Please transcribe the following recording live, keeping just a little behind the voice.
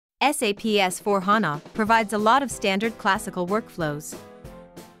SAP S/4HANA provides a lot of standard classical workflows.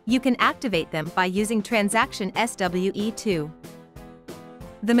 You can activate them by using Transaction SWE2.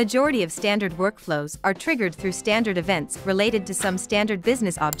 The majority of standard workflows are triggered through standard events related to some standard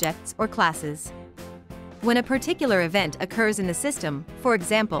business objects or classes. When a particular event occurs in the system, for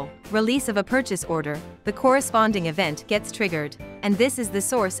example, release of a purchase order, the corresponding event gets triggered, and this is the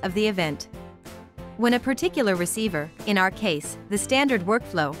source of the event. When a particular receiver, in our case, the standard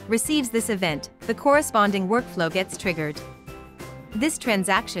workflow, receives this event, the corresponding workflow gets triggered. This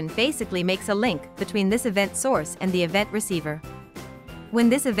transaction basically makes a link between this event source and the event receiver. When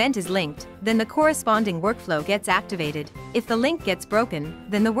this event is linked, then the corresponding workflow gets activated. If the link gets broken,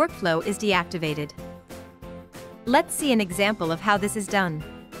 then the workflow is deactivated. Let's see an example of how this is done.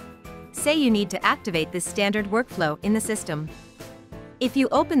 Say you need to activate this standard workflow in the system. If you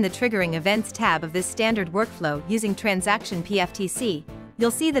open the Triggering Events tab of this standard workflow using Transaction PFTC, you'll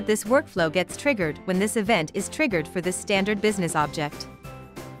see that this workflow gets triggered when this event is triggered for this standard business object.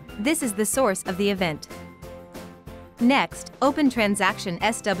 This is the source of the event. Next, open Transaction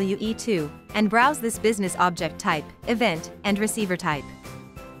SWE2 and browse this business object type, event, and receiver type.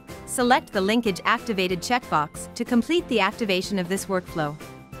 Select the Linkage Activated checkbox to complete the activation of this workflow.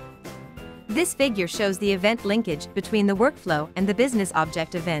 This figure shows the event linkage between the workflow and the business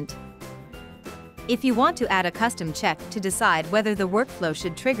object event. If you want to add a custom check to decide whether the workflow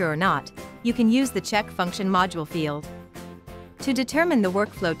should trigger or not, you can use the Check Function module field. To determine the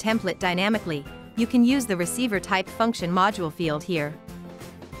workflow template dynamically, you can use the Receiver Type Function module field here.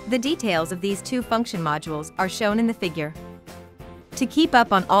 The details of these two function modules are shown in the figure. To keep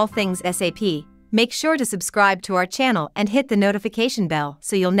up on all things SAP, make sure to subscribe to our channel and hit the notification bell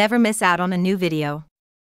so you'll never miss out on a new video.